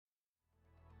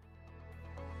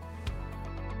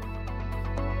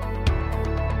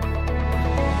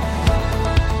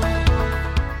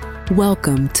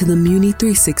Welcome to the Muni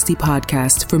 360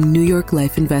 podcast from New York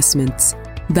Life Investments.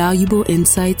 Valuable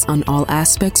insights on all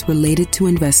aspects related to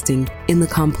investing in the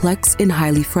complex and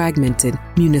highly fragmented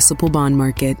municipal bond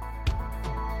market.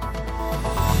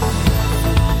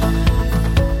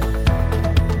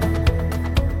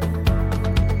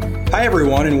 Hi,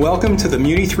 everyone, and welcome to the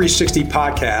Muni 360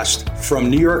 podcast from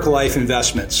New York Life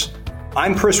Investments.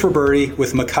 I'm Chris Roberti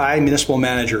with Municipal Municipal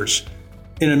Managers.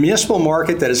 In a municipal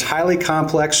market that is highly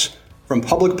complex, from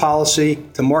public policy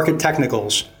to market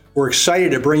technicals, we're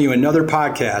excited to bring you another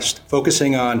podcast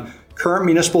focusing on current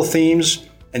municipal themes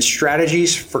and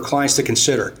strategies for clients to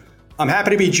consider. I'm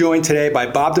happy to be joined today by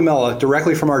Bob DeMella,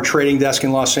 directly from our trading desk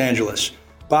in Los Angeles.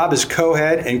 Bob is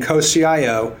co-head and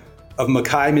co-CIO of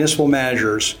Municipal Municipal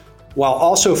Managers, while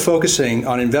also focusing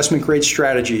on investment-grade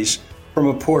strategies from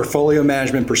a portfolio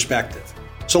management perspective.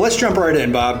 So let's jump right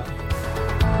in, Bob.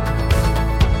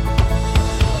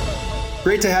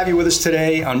 Great to have you with us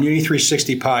today on Muni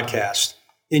 360 podcast.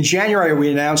 In January, we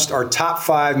announced our top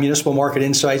 5 municipal market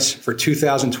insights for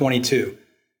 2022.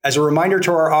 As a reminder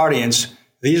to our audience,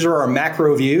 these are our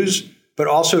macro views, but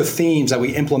also themes that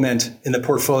we implement in the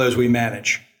portfolios we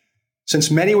manage. Since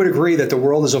many would agree that the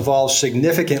world has evolved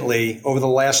significantly over the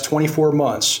last 24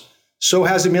 months, so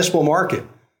has the municipal market.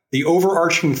 The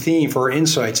overarching theme for our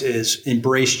insights is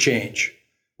embrace change.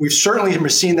 We've certainly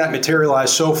seen that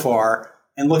materialize so far.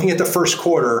 And looking at the first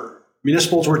quarter,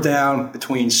 municipals were down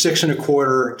between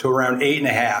 6.25% to around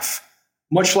 8.5%,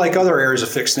 much like other areas of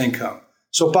fixed income.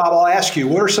 So, Bob, I'll ask you,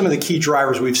 what are some of the key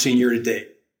drivers we've seen year to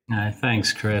date?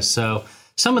 Thanks, Chris. So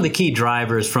some of the key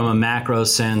drivers from a macro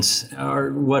sense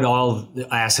are what all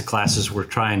the asset classes we're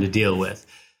trying to deal with.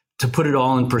 To put it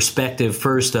all in perspective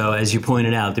first, though, as you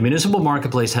pointed out, the municipal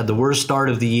marketplace had the worst start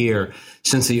of the year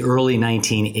since the early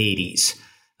 1980s.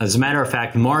 As a matter of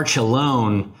fact, March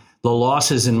alone, the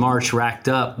losses in March racked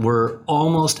up were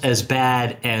almost as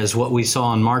bad as what we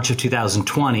saw in March of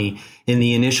 2020 in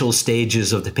the initial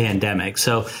stages of the pandemic.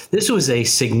 So this was a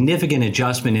significant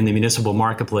adjustment in the municipal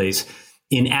marketplace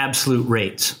in absolute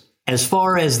rates. As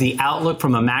far as the outlook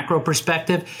from a macro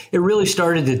perspective, it really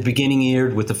started at the beginning of the year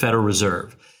with the Federal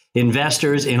Reserve.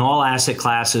 Investors in all asset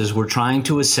classes were trying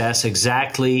to assess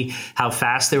exactly how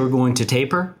fast they were going to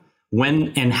taper,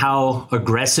 when and how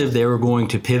aggressive they were going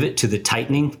to pivot to the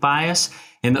tightening bias,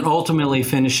 and then ultimately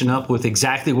finishing up with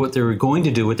exactly what they were going to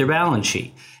do with their balance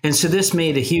sheet. And so this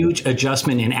made a huge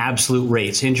adjustment in absolute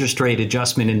rates, interest rate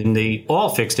adjustment in the all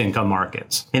fixed income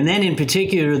markets. And then in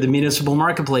particular, the municipal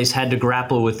marketplace had to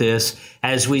grapple with this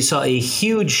as we saw a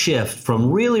huge shift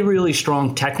from really, really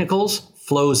strong technicals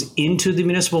flows into the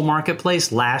municipal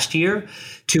marketplace last year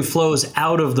to flows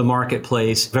out of the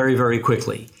marketplace very, very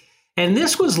quickly. And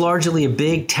this was largely a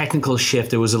big technical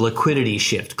shift. It was a liquidity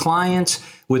shift. Clients,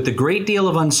 with the great deal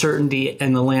of uncertainty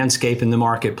in the landscape in the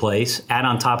marketplace, add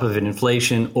on top of it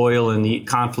inflation, oil, and the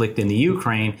conflict in the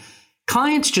Ukraine,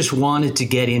 clients just wanted to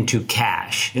get into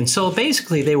cash. And so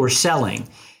basically they were selling.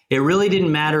 It really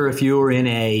didn't matter if you were in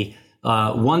a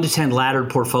 1 to 10 laddered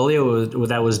portfolio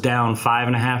that was down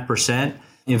 5.5%,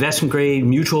 investment grade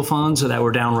mutual funds that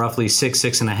were down roughly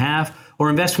 6.5%, or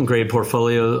investment grade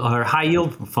portfolio or high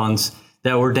yield funds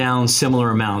that were down similar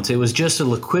amounts. It was just a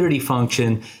liquidity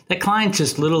function that clients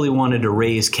just literally wanted to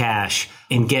raise cash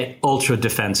and get ultra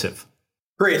defensive.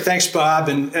 Great. Thanks, Bob.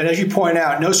 And as you point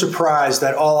out, no surprise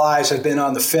that all eyes have been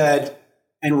on the Fed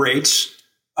and rates.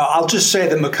 I'll just say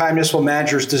that Municipal Municipal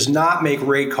Managers does not make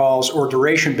rate calls or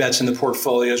duration bets in the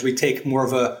portfolios. We take more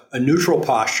of a neutral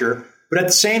posture. But at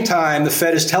the same time, the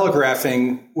Fed is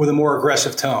telegraphing with a more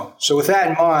aggressive tone. So with that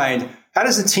in mind, how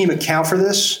does the team account for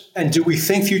this? And do we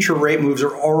think future rate moves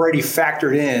are already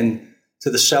factored in to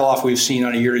the sell-off we've seen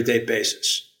on a year-to-date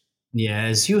basis? Yeah,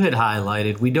 as you had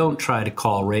highlighted, we don't try to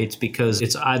call rates because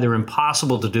it's either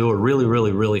impossible to do or really,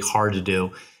 really, really hard to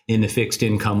do in the fixed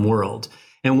income world.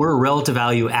 And we're relative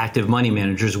value active money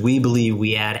managers. We believe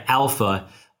we add alpha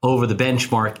over the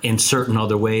benchmark in certain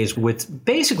other ways with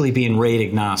basically being rate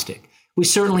agnostic. We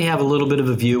certainly have a little bit of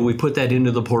a view. We put that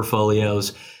into the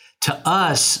portfolios. To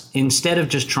us, instead of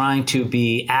just trying to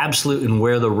be absolute in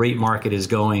where the rate market is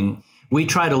going, we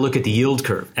try to look at the yield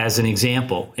curve as an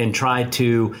example and try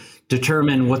to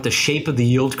determine what the shape of the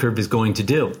yield curve is going to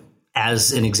do.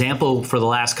 As an example, for the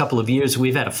last couple of years,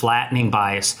 we've had a flattening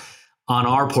bias on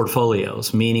our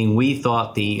portfolios, meaning we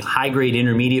thought the high grade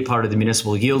intermediate part of the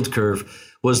municipal yield curve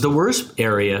was the worst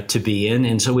area to be in.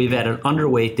 And so we've had an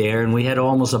underweight there, and we had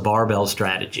almost a barbell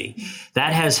strategy.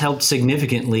 That has helped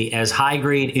significantly as high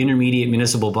grade intermediate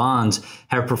municipal bonds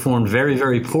have performed very,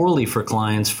 very poorly for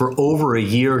clients for over a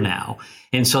year now.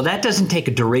 And so that doesn't take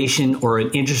a duration or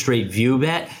an interest rate view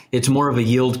bet. It's more of a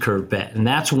yield curve bet. And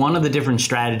that's one of the different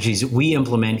strategies that we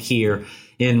implement here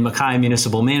in Mackay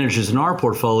Municipal Managers in our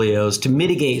portfolios to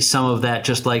mitigate some of that,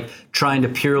 just like trying to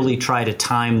purely try to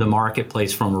time the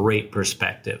marketplace from a rate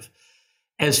perspective.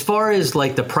 As far as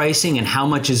like the pricing and how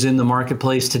much is in the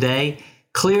marketplace today,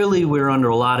 clearly we're under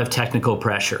a lot of technical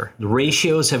pressure. The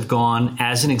ratios have gone,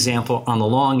 as an example, on the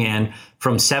long end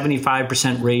from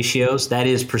 75% ratios, that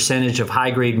is percentage of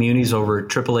high grade munis over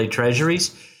AAA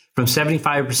treasuries, from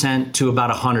 75% to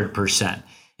about 100%.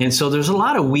 And so there's a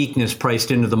lot of weakness priced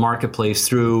into the marketplace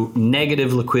through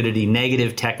negative liquidity,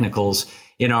 negative technicals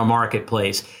in our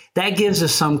marketplace. That gives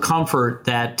us some comfort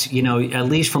that, at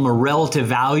least from a relative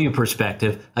value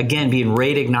perspective, again, being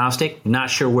rate agnostic, not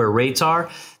sure where rates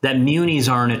are, that munis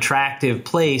are an attractive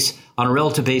place on a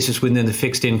relative basis within the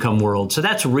fixed income world. So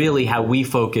that's really how we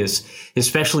focus,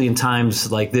 especially in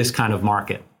times like this kind of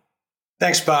market.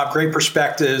 Thanks, Bob. Great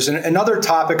perspectives. And another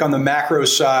topic on the macro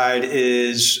side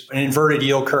is an inverted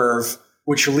yield curve,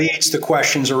 which leads to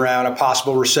questions around a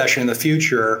possible recession in the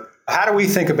future. How do we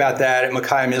think about that at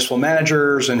Mackay Municipal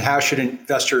Managers, and how should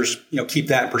investors, keep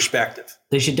that in perspective?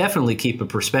 They should definitely keep a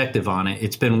perspective on it.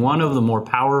 It's been one of the more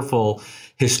powerful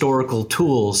historical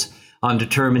tools on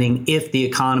determining if the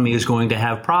economy is going to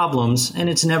have problems. And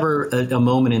it's never a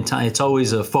moment in time. It's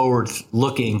always a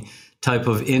forward-looking type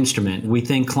of instrument. We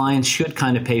think clients should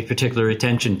kind of pay particular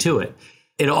attention to it.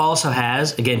 It also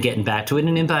has, again, getting back to it,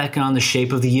 an impact on the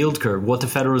shape of the yield curve, what the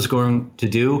Federal is going to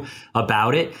do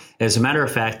about it. As a matter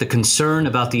of fact, the concern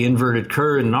about the inverted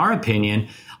curve, in our opinion,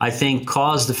 I think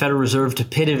caused the Federal Reserve to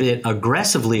pivot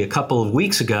aggressively a couple of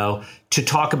weeks ago to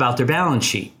talk about their balance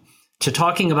sheet. To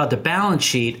talking about the balance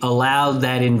sheet allowed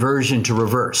that inversion to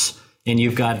reverse. And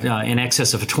you've got in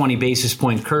excess of a 20 basis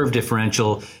point curve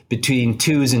differential between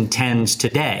 2s and 10s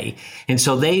today. And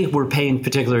so they were paying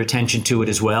particular attention to it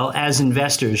as well, as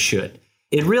investors should.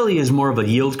 It really is more of a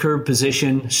yield curve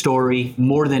position story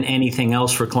more than anything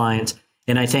else for clients.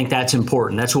 And I think that's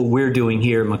important. That's what we're doing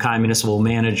here at Mackay Municipal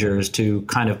Managers to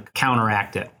kind of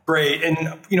counteract it. Great.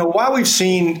 And, while we've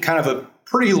seen kind of a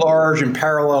pretty large and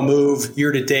parallel move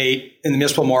year to date in the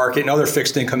municipal market and other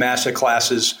fixed income asset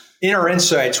classes, in our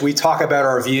insights, we talk about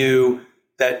our view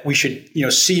that we should,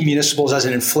 see municipals as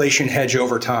an inflation hedge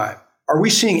over time. Are we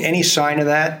seeing any sign of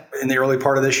that in the early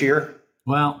part of this year?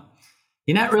 Well,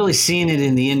 you're not really seeing it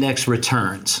in the index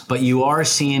returns, but you are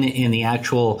seeing it in the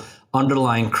actual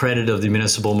underlying credit of the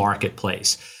municipal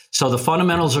marketplace. So the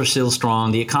fundamentals are still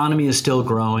strong, the economy is still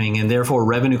growing, and therefore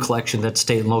revenue collection that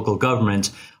state and local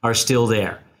governments are still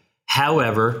there.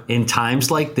 However, in times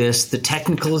like this, the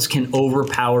technicals can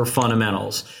overpower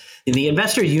fundamentals. The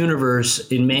investor universe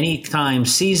in many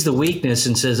times sees the weakness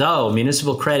and says,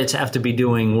 municipal credits have to be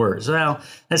doing worse. Well,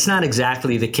 that's not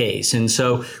exactly the case. And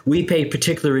so we pay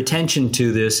particular attention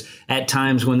to this at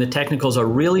times when the technicals are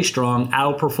really strong,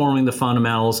 outperforming the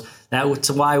fundamentals.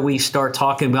 That's why we start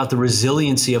talking about the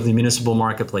resiliency of the municipal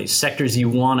marketplace, sectors you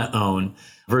want to own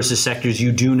versus sectors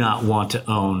you do not want to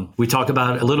own. We talk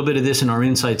about a little bit of this in our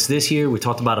insights this year. We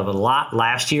talked about it a lot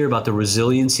last year about the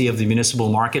resiliency of the municipal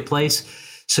marketplace.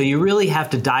 So you really have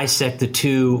to dissect the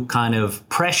two kind of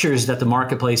pressures that the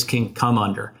marketplace can come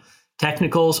under.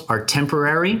 Technicals are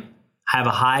temporary, have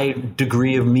a high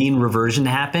degree of mean reversion to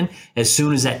happen as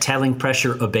soon as that telling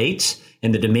pressure abates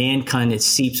and the demand kind of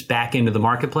seeps back into the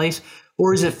marketplace.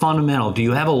 Or is it fundamental? Do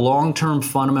you have a long-term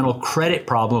fundamental credit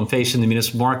problem facing the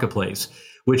municipal marketplace?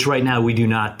 Which right now we do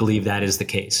not believe that is the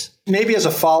case. Maybe as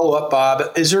a follow-up,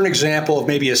 Bob, is there an example of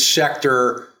maybe a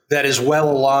sector that is well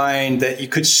aligned that you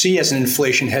could see as an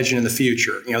inflation hedge in the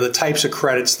future? The types of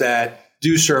credits that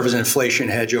do serve as an inflation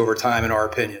hedge over time, in our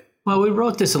opinion. Well, we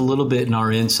wrote this a little bit in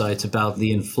our insights about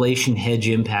the inflation hedge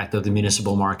impact of the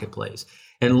municipal marketplace.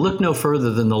 And look no further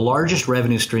than the largest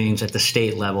revenue streams at the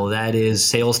state level, that is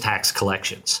sales tax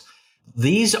collections.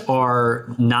 These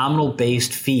are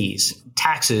nominal-based fees,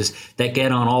 taxes that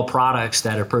get on all products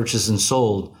that are purchased and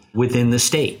sold within the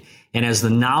state. And as the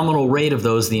nominal rate of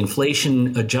those, the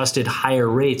inflation-adjusted higher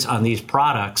rates on these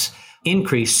products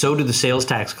increase, so do the sales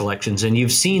tax collections. And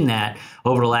you've seen that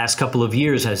over the last couple of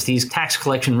years as these tax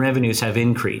collection revenues have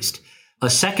increased. A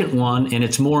second one, and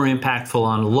it's more impactful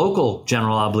on local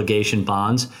general obligation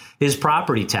bonds, is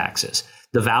property taxes.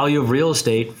 The value of real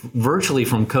estate virtually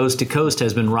from coast to coast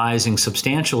has been rising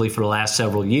substantially for the last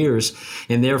several years,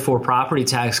 and therefore property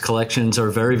tax collections are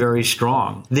very, very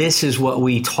strong. This is what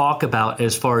we talk about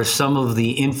as far as some of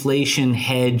the inflation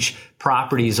hedge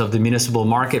properties of the municipal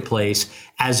marketplace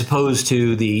as opposed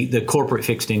to the corporate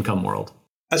fixed income world.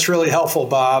 That's really helpful,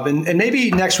 Bob. And maybe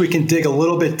next we can dig a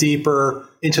little bit deeper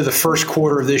into the first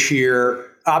quarter of this year,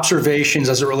 observations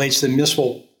as it relates to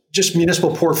municipal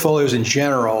portfolios in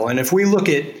general. And if we look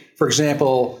at, for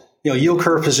example, yield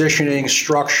curve positioning,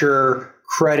 structure,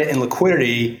 credit, and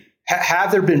liquidity,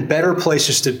 have there been better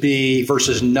places to be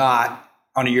versus not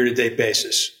on a year-to-date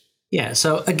basis? Yeah.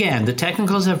 So again, the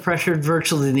technicals have pressured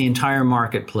virtually the entire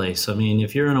marketplace. I mean,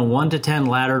 if you're in a 1 to 10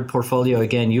 laddered portfolio,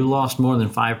 again, you lost more than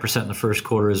 5% in the first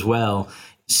quarter as well,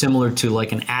 similar to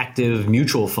like an active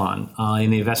mutual fund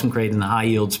in the investment grade and the high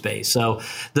yield space. So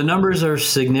the numbers are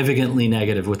significantly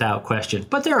negative without question,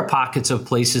 but there are pockets of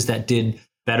places that did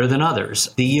better than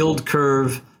others. The yield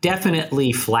curve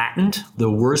definitely flattened. The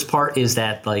worst part is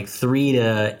that like 3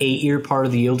 to 8 year part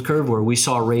of the yield curve where we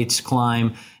saw rates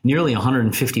climb nearly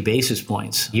 150 basis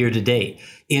points year to date.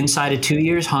 Inside of 2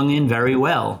 years hung in very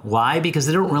well. Why? Because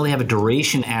they don't really have a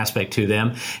duration aspect to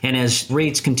them. And as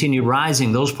rates continue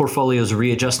rising, those portfolios are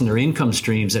readjusting their income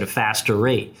streams at a faster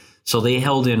rate. So they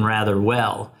held in rather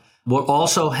well. What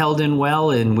also held in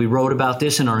well, and we wrote about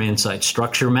this in our insights,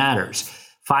 structure matters.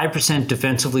 5%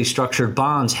 defensively structured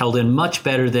bonds held in much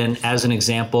better than, as an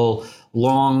example,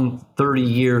 long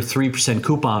 30-year 3%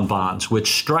 coupon bonds,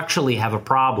 which structurally have a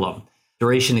problem.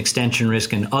 Duration extension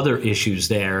risk and other issues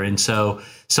there. And so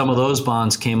some of those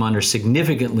bonds came under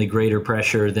significantly greater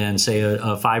pressure than, say, a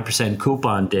 5%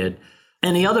 coupon did.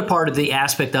 And the other part of the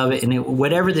aspect of it, and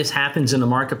whatever this happens in the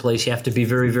marketplace, you have to be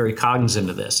very, very cognizant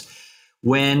of this.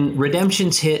 When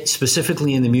redemptions hit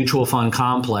specifically in the mutual fund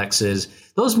complexes,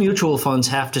 those mutual funds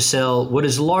have to sell what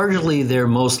is largely their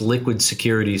most liquid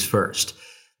securities first.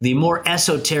 The more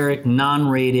esoteric,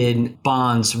 non-rated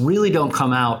bonds really don't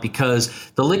come out because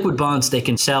the liquid bonds they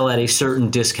can sell at a certain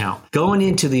discount. Going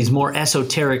into these more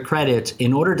esoteric credits,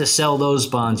 in order to sell those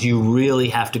bonds, you really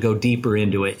have to go deeper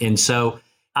into it. And so,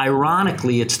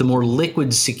 ironically, it's the more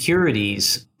liquid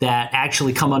securities that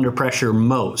actually come under pressure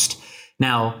most.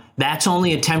 Now, that's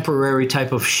only a temporary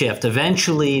type of shift.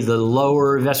 Eventually, the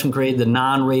lower investment grade, the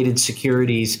non-rated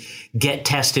securities get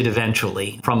tested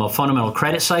eventually from a fundamental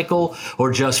credit cycle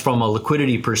or just from a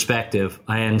liquidity perspective.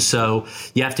 And so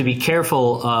you have to be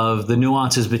careful of the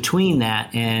nuances between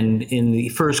that. And in the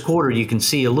first quarter, you can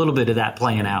see a little bit of that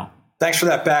playing out. Thanks for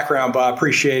that background, Bob.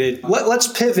 Appreciate it. Let's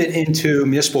pivot into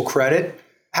municipal credit.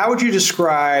 How would you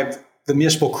describe the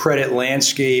municipal credit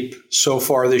landscape so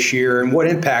far this year and what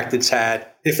impact it's had,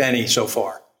 if any, so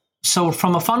far? So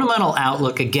from a fundamental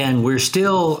outlook, again, I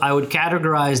would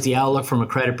categorize the outlook from a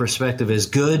credit perspective as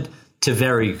good to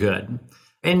very good.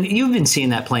 And you've been seeing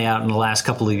that play out in the last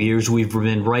couple of years. We've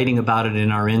been writing about it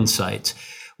in our insights.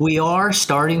 We are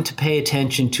starting to pay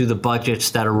attention to the budgets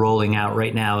that are rolling out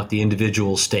right now at the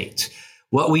individual states.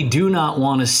 What we do not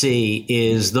want to see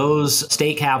is those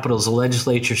state capitals, the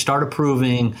legislature, start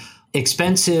approving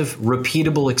expensive,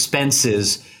 repeatable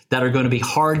expenses that are going to be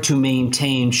hard to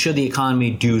maintain should the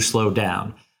economy do slow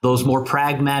down. Those more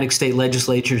pragmatic state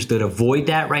legislatures that avoid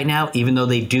that right now, even though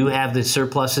they do have the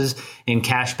surpluses and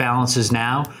cash balances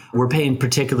now, we're paying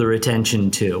particular attention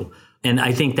to. And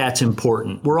I think that's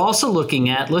important. We're also looking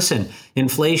at,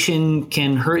 inflation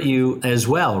can hurt you as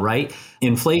well, right?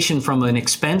 Inflation from an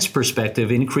expense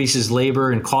perspective increases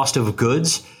labor and cost of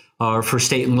goods for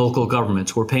state and local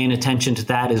governments. We're paying attention to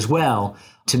that as well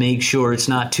to make sure it's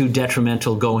not too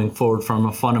detrimental going forward from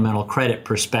a fundamental credit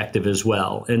perspective as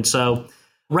well. And so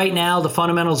right now, the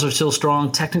fundamentals are still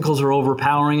strong. Technicals are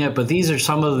overpowering it, but these are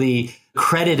some of the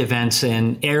credit events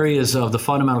and areas of the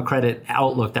fundamental credit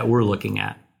outlook that we're looking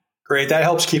at. Great. That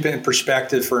helps keep it in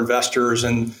perspective for investors.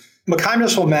 And Mackay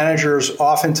Municipal Managers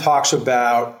often talks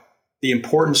about the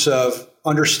importance of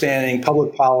understanding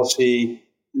public policy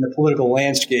in the political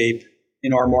landscape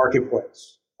in our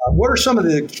marketplace. What are some of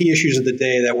the key issues of the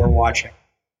day that we're watching?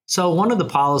 So one of the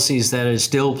policies that is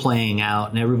still playing out,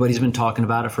 and everybody's been talking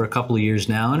about it for a couple of years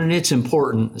now, and it's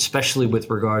important, especially with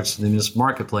regards to the municipal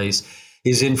marketplace,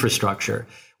 is infrastructure.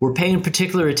 We're paying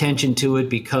particular attention to it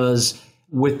because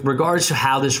with regards to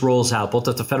how this rolls out, both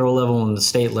at the federal level and the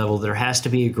state level, there has to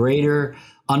be a greater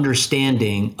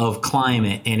understanding of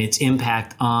climate and its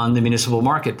impact on the municipal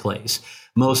marketplace.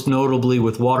 Most notably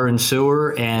with water and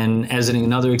sewer, and as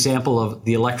another example of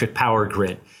the electric power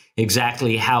grid,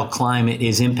 exactly how climate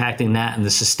is impacting that and the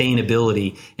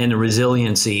sustainability and the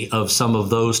resiliency of some of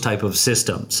those type of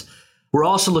systems. We're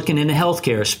also looking in the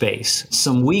healthcare space.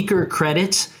 Some weaker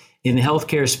credits in the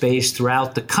healthcare space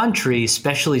throughout the country,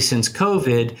 especially since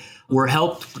COVID, were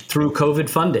helped through COVID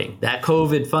funding. That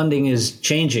COVID funding is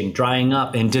changing, drying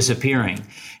up, and disappearing.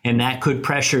 And that could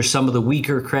pressure some of the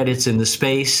weaker credits in the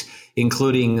space,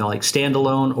 including like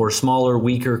standalone or smaller,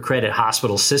 weaker credit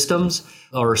hospital systems,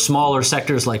 or smaller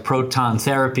sectors like proton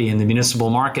therapy in the municipal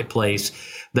marketplace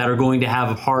that are going to have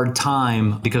a hard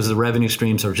time because the revenue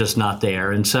streams are just not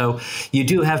there. And so you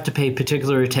do have to pay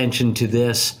particular attention to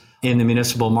this in the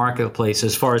municipal marketplace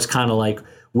as far as kind of like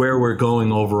where we're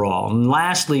going overall. And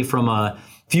lastly, from a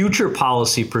future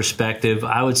policy perspective,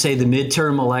 I would say the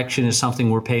midterm election is something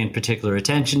we're paying particular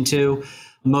attention to.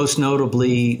 Most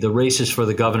notably, the races for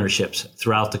the governorships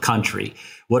throughout the country,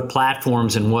 what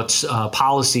platforms and what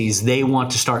policies they want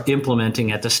to start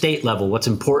implementing at the state level, what's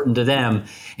important to them,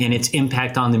 and its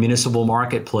impact on the municipal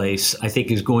marketplace, I think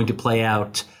is going to play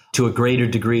out to a greater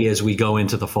degree as we go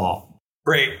into the fall.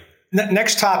 Great.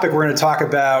 Next topic we're going to talk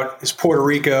about is Puerto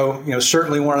Rico.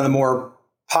 Certainly one of the more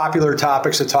popular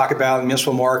topics to talk about in the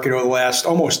municipal market over the last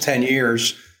almost 10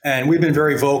 years. And we've been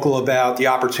very vocal about the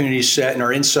opportunity set and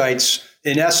our insights.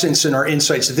 In essence, in our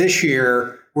insights this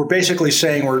year, we're basically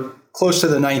saying we're close to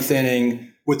the ninth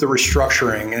inning with the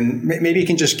restructuring. And maybe you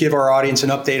can just give our audience an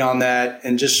update on that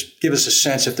and just give us a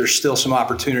sense if there's still some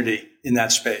opportunity in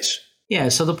that space. Yeah,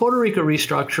 so the Puerto Rico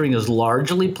restructuring is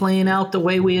largely playing out the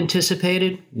way we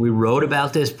anticipated. We wrote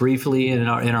about this briefly in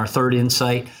our third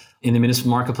insight in the municipal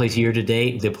marketplace year to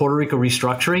date. The Puerto Rico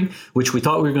restructuring, which we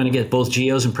thought we were going to get both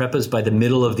GOs and PREPAs by the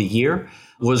middle of the year,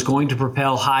 was going to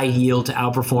propel high yield to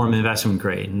outperform investment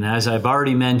grade. And as I've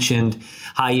already mentioned,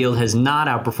 high yield has not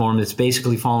outperformed. It's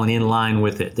basically fallen in line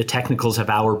with it. The technicals have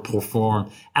outpowered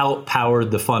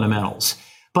the fundamentals.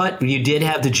 But you did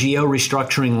have the GO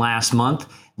restructuring last month.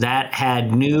 That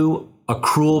had new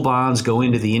accrual bonds go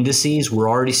into the indices. We're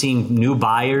already seeing new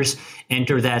buyers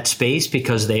enter that space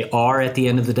because they are, at the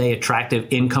end of the day, attractive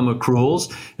income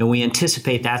accruals, and we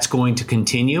anticipate that's going to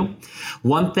continue.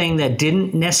 One thing that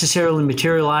didn't necessarily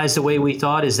materialize the way we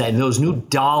thought is that those new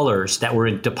dollars that were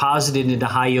deposited into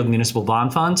high-yield municipal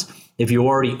bond funds, if you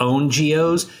already own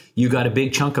GOs, you got a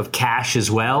big chunk of cash as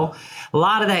well. A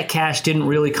lot of that cash didn't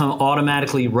really come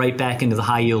automatically right back into the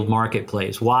high yield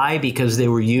marketplace. Why? Because they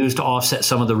were used to offset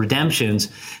some of the redemptions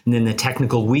and then the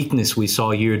technical weakness we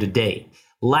saw year to date.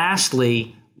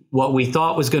 Lastly, what we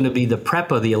thought was going to be the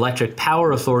PREPA, the Electric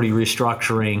Power Authority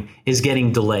restructuring, is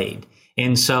getting delayed.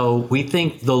 And so we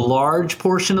think the large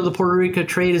portion of the Puerto Rico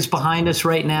trade is behind us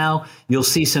right now. You'll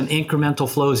see some incremental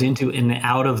flows into and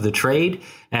out of the trade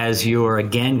as you're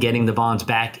again getting the bonds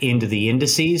back into the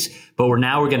indices. But we're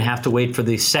going to have to wait for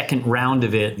the second round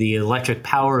of it, the Electric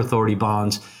Power Authority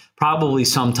bonds, probably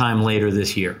sometime later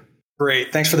this year.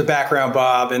 Great. Thanks for the background,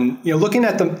 Bob. And looking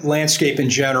at the landscape in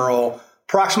general,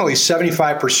 approximately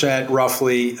 75%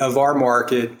 roughly of our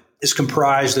market is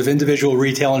comprised of individual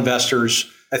retail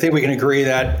investors. I think we can agree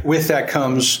that with that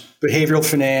comes behavioral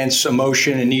finance,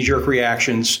 emotion, and knee-jerk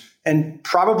reactions, and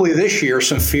probably this year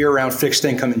some fear around fixed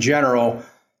income in general,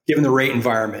 given the rate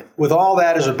environment. With all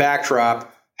that as a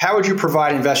backdrop, how would you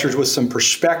provide investors with some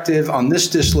perspective on this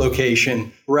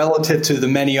dislocation relative to the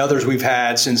many others we've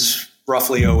had since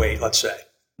roughly 2008, let's say?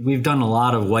 We've done a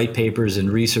lot of white papers and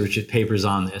research papers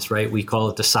on this, right? We call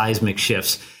it the seismic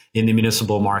shifts in the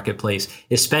municipal marketplace,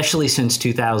 especially since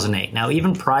 2008. Now,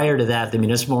 even prior to that, the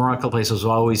municipal marketplace was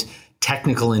always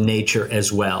technical in nature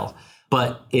as well.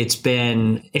 But it's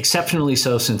been exceptionally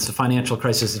so since the financial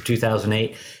crisis of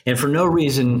 2008. And for no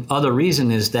other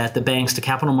reason is that the banks, the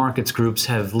capital markets groups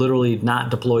have literally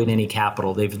not deployed any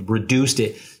capital. They've reduced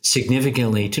it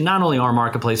significantly to not only our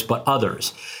marketplace, but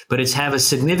others. But it's have a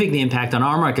significant impact on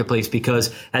our marketplace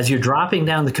because as you're dropping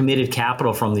down the committed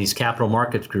capital from these capital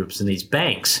markets groups and these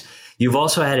banks, you've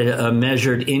also had a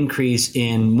measured increase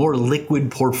in more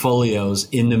liquid portfolios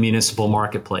in the municipal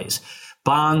marketplace.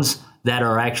 Bonds that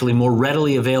are actually more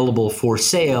readily available for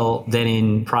sale than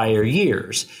in prior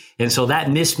years. And so that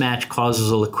mismatch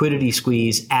causes a liquidity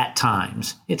squeeze at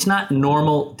times. It's not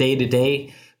normal day to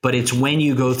day, but it's when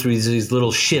you go through these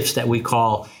little shifts that we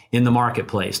call in the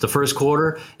marketplace. The first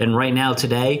quarter and right now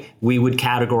today, we would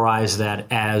categorize that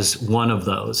as one of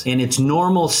those. And it's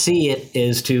normal see it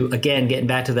is to, again, getting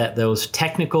back to that, those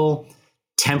technical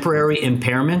temporary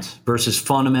impairments versus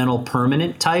fundamental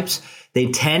permanent types. They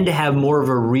tend to have more of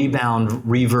a rebound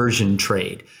reversion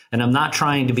trade. And I'm not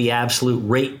trying to be absolute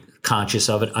rate conscious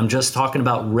of it. I'm just talking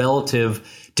about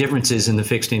relative differences in the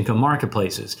fixed income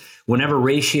marketplaces. Whenever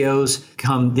ratios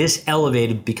come this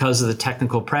elevated because of the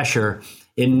technical pressure,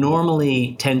 it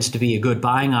normally tends to be a good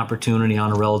buying opportunity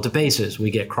on a relative basis.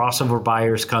 We get crossover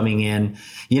buyers coming in.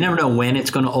 You never know when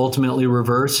it's going to ultimately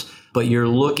reverse, but you're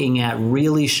looking at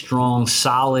really strong,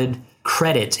 solid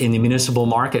credits in the municipal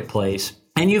marketplace.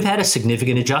 And you've had a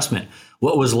significant adjustment.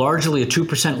 What was largely a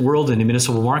 2% world in the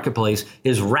municipal marketplace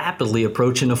is rapidly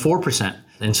approaching a 4%.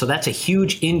 And so that's a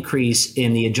huge increase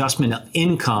in the adjustment of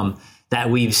income that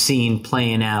we've seen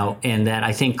playing out, and that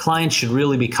I think clients should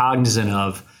really be cognizant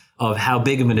of how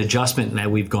big of an adjustment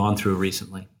that we've gone through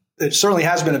recently. It certainly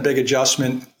has been a big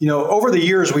adjustment. Over the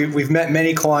years, we've met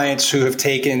many clients who have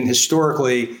taken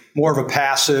historically more of a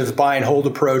passive buy and hold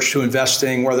approach to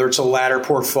investing, whether it's a ladder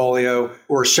portfolio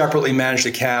or a separately managed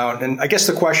account. And I guess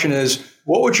the question is,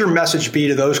 what would your message be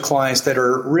to those clients that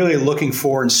are really looking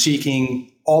for and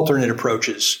seeking alternate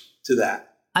approaches to that?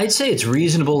 I'd say it's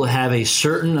reasonable to have a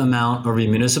certain amount of a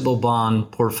municipal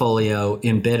bond portfolio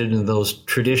embedded in those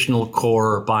traditional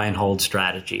core buy and hold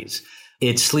strategies.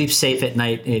 It sleeps safe at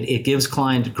night. It gives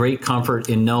clients great comfort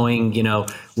in knowing,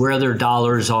 where their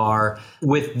dollars are.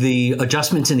 With the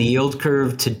adjustments in the yield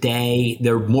curve today,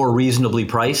 they're more reasonably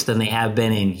priced than they have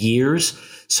been in years.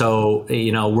 So,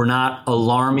 we're not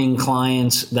alarming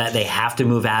clients that they have to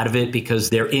move out of it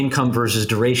because their income versus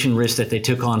duration risk that they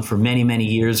took on for many, many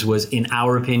years was, in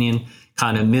our opinion,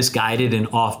 kind of misguided and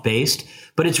off-based.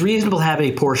 But it's reasonable to have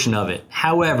a portion of it.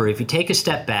 However, if you take a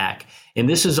step back, and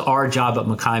this is our job at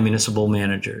Mackay Municipal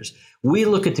Managers, we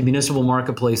look at the municipal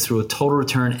marketplace through a total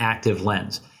return active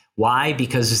lens. Why?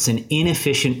 Because it's an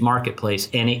inefficient marketplace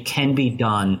and it can be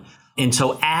done. And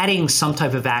so adding some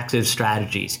type of active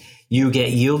strategies, you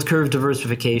get yield curve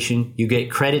diversification, you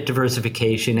get credit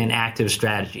diversification and active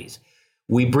strategies.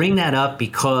 We bring that up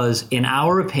because, in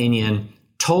our opinion,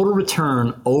 total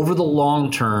return over the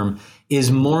long term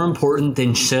is more important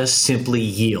than just simply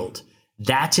yield.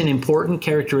 That's an important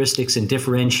characteristics and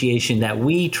differentiation that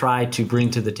we try to bring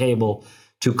to the table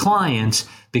to clients,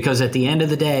 because at the end of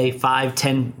the day,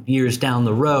 5-10 years down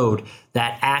the road,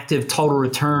 that active total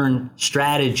return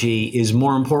strategy is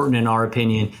more important, in our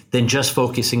opinion, than just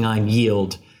focusing on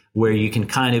yield, where you can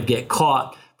kind of get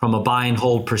caught from a buy and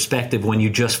hold perspective when you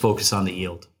just focus on the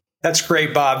yield. That's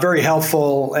great, Bob. Very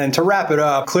helpful. And to wrap it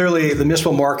up, clearly the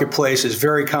municipal marketplace is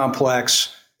very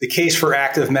complex. The case for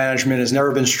active management has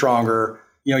never been stronger.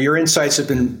 Your insights have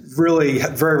been really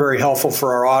very, very helpful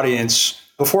for our audience.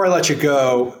 Before I let you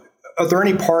go, are there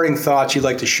any parting thoughts you'd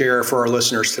like to share for our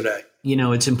listeners today?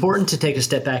 It's important to take a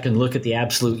step baak and look at the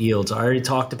absolute yields. I already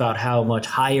talked about how much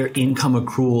higher income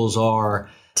accruals are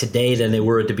today than they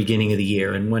were at the beginning of the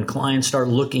year. And when clients start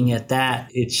looking at that,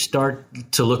 it starts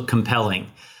to look compelling.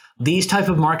 These type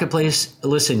of marketplace,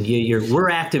 listen, we're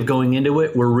active going into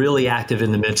it. We're really active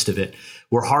in the midst of it.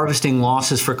 We're harvesting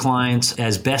losses for clients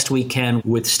as best we can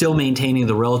with still maintaining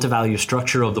the relative value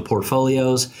structure of the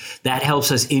portfolios. That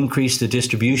helps us increase the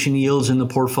distribution yields in the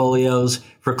portfolios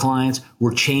for clients.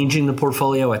 We're changing the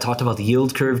portfolio. I talked about the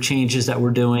yield curve changes that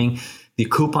we're doing, the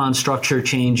coupon structure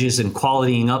changes, and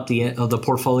qualitying up the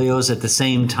portfolios at the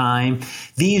same time.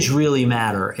 These really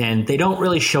matter, and they don't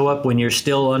really show up when you're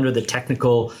still under the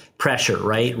technical pressure,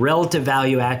 right? Relative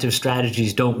value active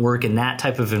strategies don't work in that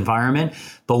type of environment.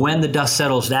 But when the dust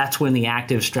settles, that's when the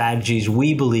active strategies,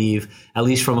 we believe, at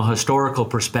least from a historical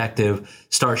perspective,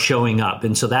 start showing up.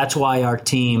 And so that's why our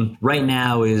team right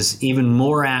now is even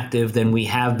more active than we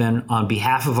have been on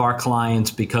behalf of our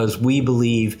clients, because we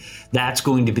believe that's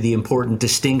going to be the important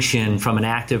distinction from an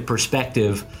active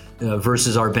perspective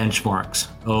versus our benchmarks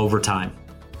over time.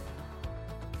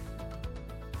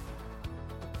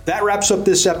 That wraps up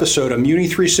this episode of Muni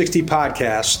 360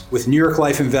 Podcast with New York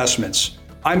Life Investments.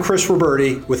 I'm Chris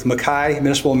Roberti with Mackay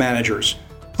Municipal Managers.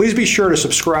 Please be sure to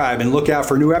subscribe and look out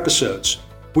for new episodes.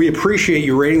 We appreciate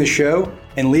you rating the show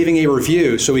and leaving a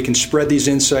review so we can spread these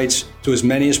insights to as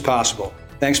many as possible.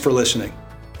 Thanks for listening.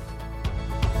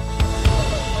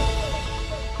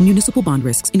 Municipal bond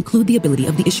risks include the ability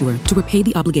of the issuer to repay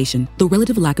the obligation, the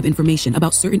relative lack of information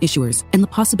about certain issuers, and the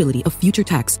possibility of future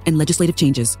tax and legislative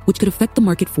changes, which could affect the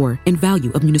market for and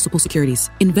value of municipal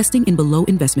securities. Investing in below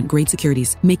investment grade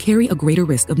securities may carry a greater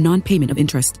risk of non-payment of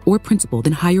interest or principal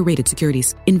than higher rated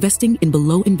securities. Investing in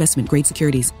below investment grade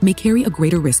securities may carry a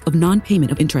greater risk of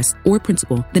non-payment of interest or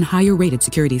principal than higher rated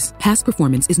securities. Past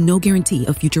performance is no guarantee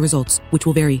of future results, which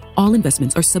will vary. All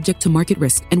investments are subject to market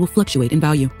risk and will fluctuate in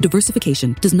value.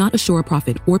 Diversification does does not assure a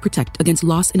profit or protect against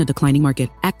loss in a declining market.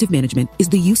 Active management is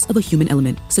the use of a human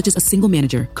element, such as a single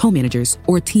manager, co-managers,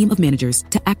 or a team of managers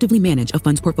to actively manage a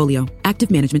fund's portfolio. Active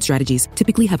management strategies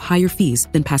typically have higher fees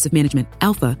than passive management.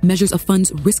 Alpha measures a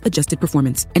fund's risk-adjusted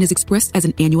performance and is expressed as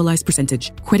an annualized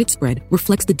percentage. Credit spread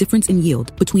reflects the difference in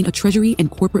yield between a treasury and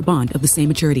corporate bond of the same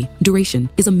maturity. Duration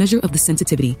is a measure of the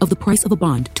sensitivity of the price of a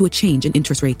bond to a change in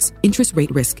interest rates. Interest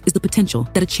rate risk is the potential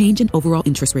that a change in overall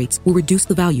interest rates will reduce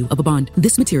the value of a bond.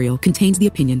 This material contains the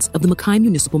opinions of the Mackay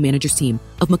Municipal Managers team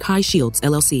of Mackay Shields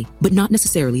LLC, but not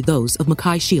necessarily those of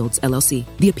Mackay Shields LLC.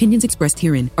 The opinions expressed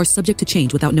herein are subject to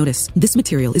change without notice. This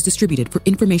material is distributed for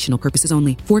informational purposes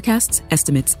only. Forecasts,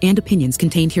 estimates, and opinions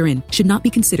contained herein should not be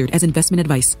considered as investment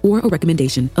advice or a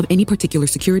recommendation of any particular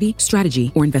security,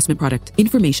 strategy, or investment product.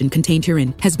 Information contained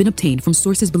herein has been obtained from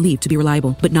sources believed to be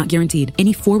reliable, but not guaranteed.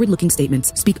 Any forward-looking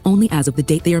statements speak only as of the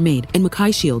date they are made, and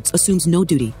Mackay Shields assumes no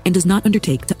duty and does not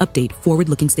undertake to update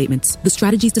forward-looking statements. The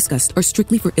strategies discussed are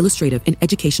strictly for illustrative and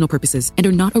educational purposes and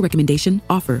are not a recommendation,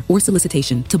 offer, or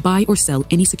solicitation to buy or sell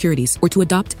any securities or to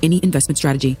adopt any investment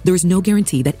strategy. There is no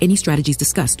guarantee that any strategies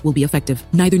discussed will be effective.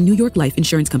 Neither New York Life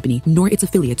Insurance Company nor its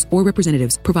affiliates or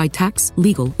representatives provide tax,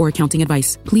 legal, or accounting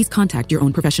advice. Please contact your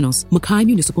own professionals. Mackay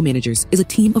Municipal Managers is a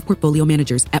team of portfolio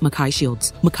managers at Mackay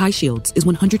Shields. Mackay Shields is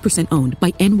 100% owned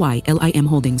by NYLIM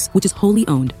Holdings, which is wholly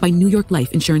owned by New York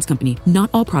Life Insurance Company. Not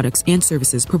all products and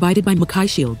services provided by Mackay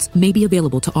Shields may be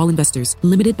available to all investors,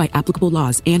 limited by applicable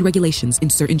laws and regulations in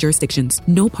certain jurisdictions.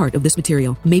 No part of this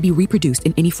material may be reproduced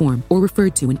in any form or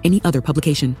referred to in any other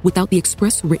publication without the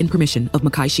express written permission of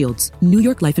Mackay Shields. New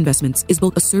York Life Investments is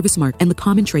both a service mark and the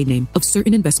common trade name of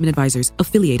certain investment advisors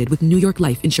affiliated with New York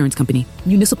Life Insurance Company.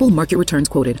 Municipal market returns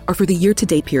quoted are for the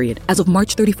year-to-date period as of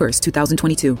March 31st,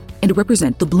 2022, and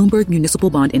represent the Bloomberg Municipal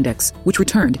Bond Index, which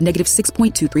returned negative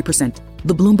 6.23%,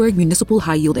 the Bloomberg Municipal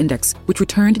High Yield Index, which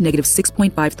returned negative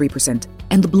 6.53%,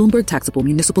 and the Bloomberg Taxable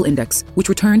Municipal Index, which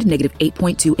returned negative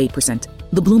 8.28%.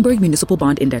 The Bloomberg Municipal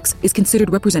Bond Index is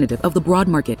considered representative of the broad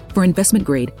market for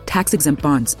investment-grade, tax-exempt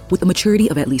bonds with a maturity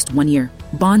of at least 1 year.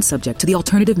 Bonds subject to the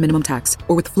alternative minimum tax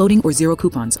or with floating or zero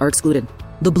coupons are excluded.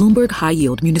 The Bloomberg High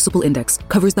Yield Municipal Index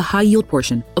covers the high-yield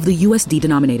portion of the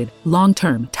USD-denominated,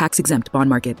 long-term, tax-exempt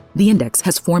bond market. The index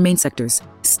has 4 main sectors: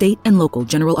 state and local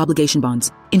general obligation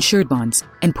bonds, insured bonds,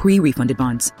 and pre-refunded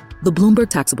bonds. The Bloomberg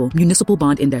Taxable Municipal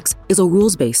Bond Index is a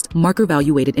rules-based,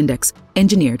 marker-value-weighted index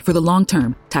engineered for the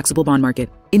long-term, taxable bond market.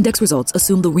 Index results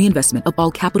assume the reinvestment of all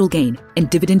capital gain and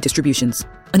dividend distributions.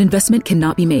 An investment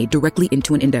cannot be made directly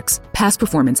into an index. Past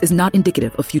performance is not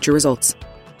indicative of future results.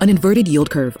 An inverted yield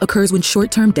curve occurs when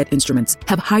short-term debt instruments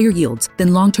have higher yields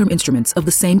than long-term instruments of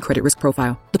the same credit risk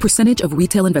profile. The percentage of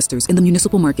retail investors in the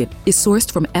municipal market is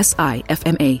sourced from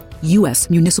SIFMA, U.S.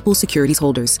 Municipal Securities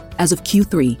Holders, as of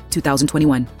Q3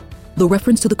 2021. The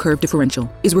reference to the curve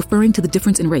differential is referring to the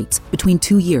difference in rates between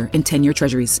 2-year and 10-year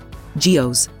treasuries.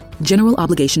 GOs. General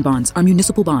obligation bonds are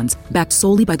municipal bonds backed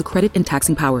solely by the credit and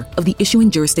taxing power of the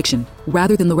issuing jurisdiction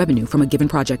rather than the revenue from a given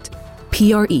project.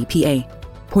 PREPA.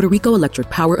 Puerto Rico Electric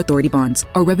Power Authority bonds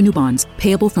are revenue bonds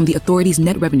payable from the authority's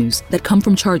net revenues that come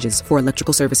from charges for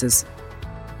electrical services.